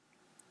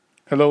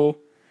Hello.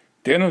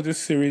 The end of this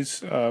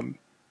series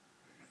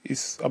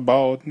is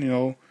about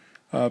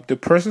the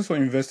process of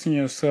investing in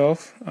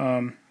yourself,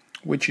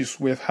 which is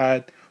we've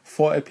had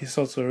 4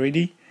 episodes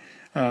already.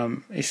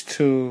 Is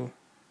to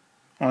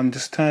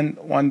understand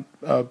one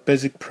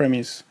basic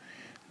premise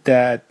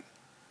that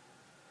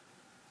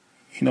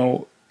you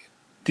know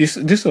this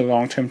is a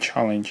long term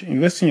challenge.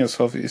 Investing in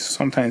yourself is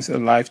sometimes a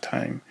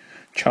lifetime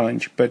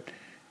challenge, but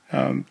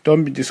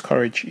don't be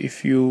discouraged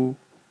if you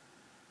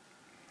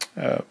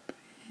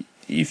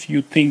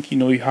think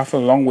you have a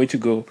long way to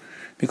go,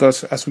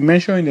 because as we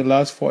mentioned in the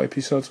last 4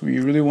 episodes, we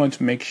really want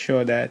to make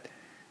sure that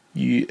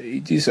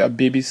these are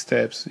baby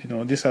steps.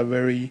 These are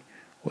very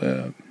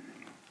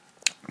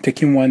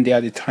taking one day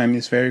at a time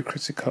is very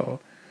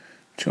critical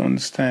to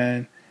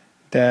understand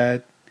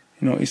that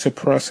it's a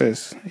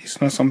process.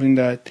 It's not something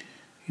that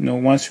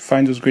once you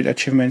find those great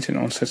achievements in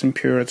uncertain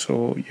periods,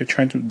 or you're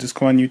trying to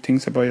discover new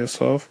things about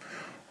yourself,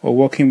 or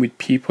working with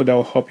people that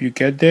will help you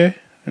get there.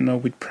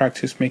 With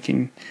practice,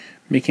 making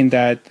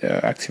that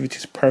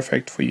activities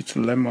perfect for you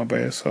to learn more about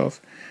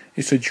yourself.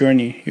 It's a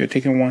journey. You're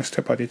taking one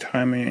step at a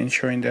time and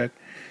ensuring that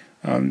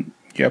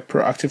you're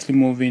proactively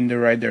moving in the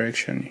right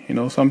direction.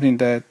 Something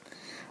that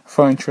I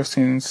found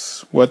interesting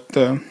is what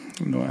I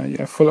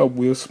follow up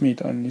Will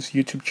Smith on his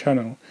YouTube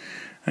channel,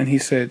 and he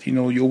said,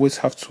 you always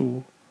have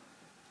to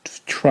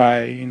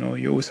try.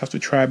 You always have to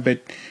try,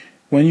 but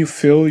when you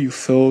fail, you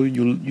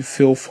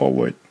fail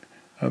forward.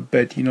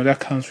 But that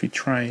comes with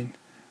trying.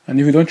 And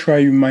if you don't try,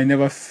 you might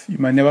never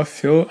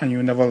fail, and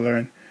you'll never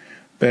learn.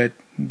 But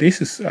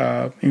this is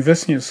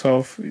investing in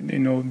yourself.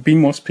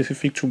 Being more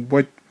specific to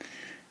what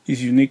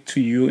is unique to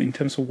you in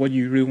terms of what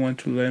you really want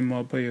to learn more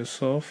about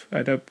yourself.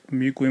 Either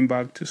me going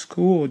back to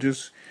school, or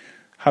just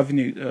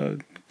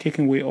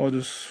taking away all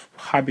those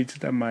habits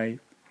that might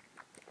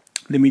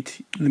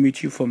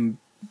limit you from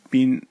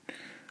being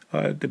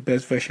the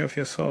best version of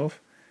yourself.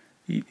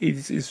 It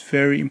is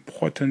very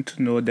important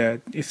to know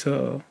that it's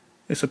a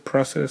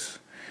process,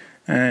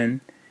 and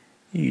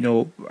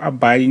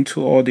abiding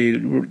to all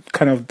the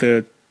kind of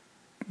the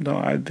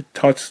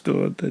thoughts,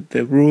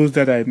 the rules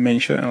that I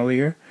mentioned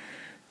earlier.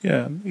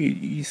 Yeah,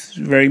 it's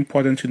very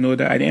important to know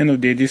that at the end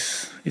of the day,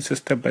 this is a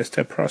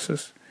step-by-step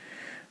process,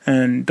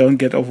 and don't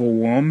get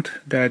overwhelmed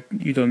that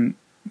you don't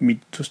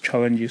meet those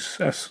challenges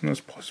as soon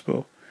as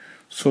possible.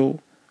 So,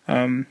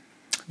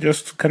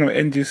 just to kind of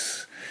end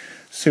this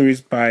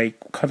series by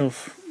kind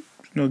of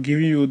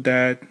giving you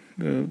that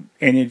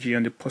energy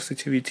and the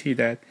positivity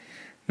that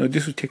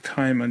this will take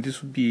time, and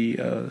this will be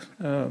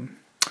a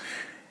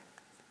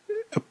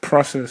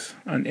process,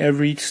 and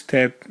every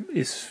step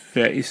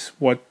is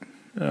what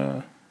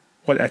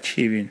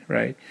achieving,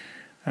 right?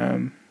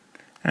 And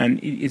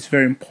it's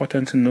very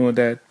important to know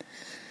that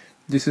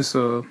this is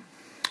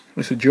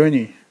it's a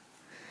journey,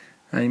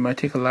 and it might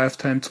take a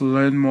lifetime to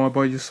learn more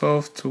about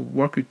yourself, to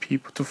work with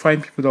people, to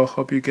find people that will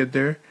help you get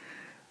there,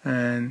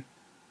 and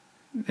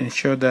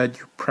ensure that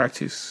you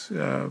practice.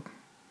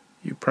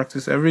 You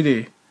practice every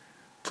day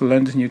to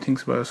learn the new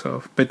things about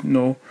yourself. But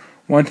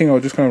one thing I'll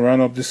just kind of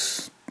round up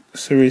this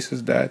series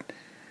is that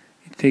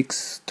it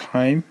takes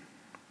time.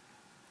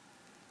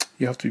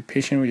 You have to be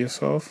patient with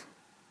yourself,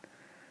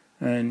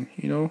 and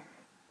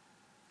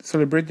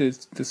celebrate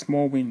the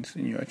small wins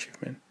in your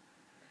achievement.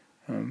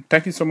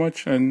 Thank you so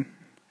much, and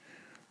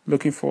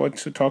looking forward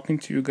to talking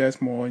to you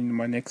guys more in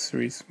my next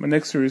series. My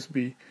next series will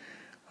be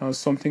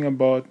something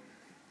about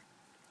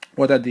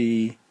what are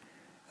the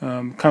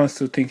kind of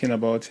still thinking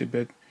about it,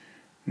 but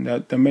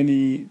there are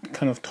many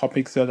kind of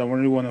topics that I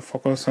really want to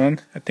focus on.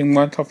 I think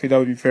one topic that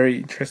would be very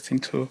interesting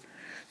to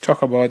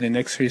talk about in the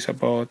next series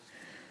about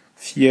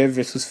fear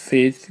versus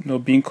faith,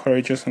 being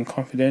courageous and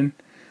confident,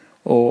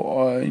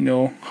 or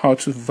how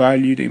to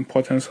value the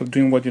importance of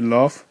doing what you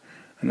love,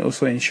 and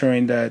also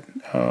ensuring that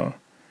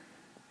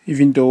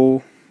even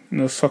though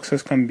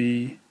success can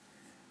be,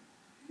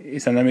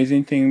 it's an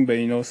amazing thing,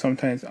 but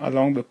sometimes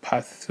along the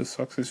path to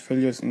success,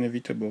 failure is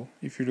inevitable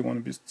if you really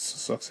want to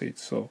succeed.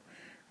 So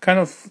kind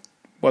of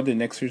what the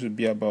next series would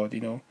be about,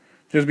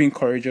 just being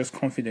courageous,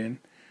 confident,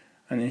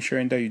 and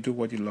ensuring that you do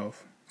what you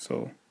love.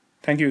 So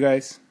thank you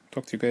guys.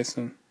 Talk to you guys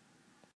soon.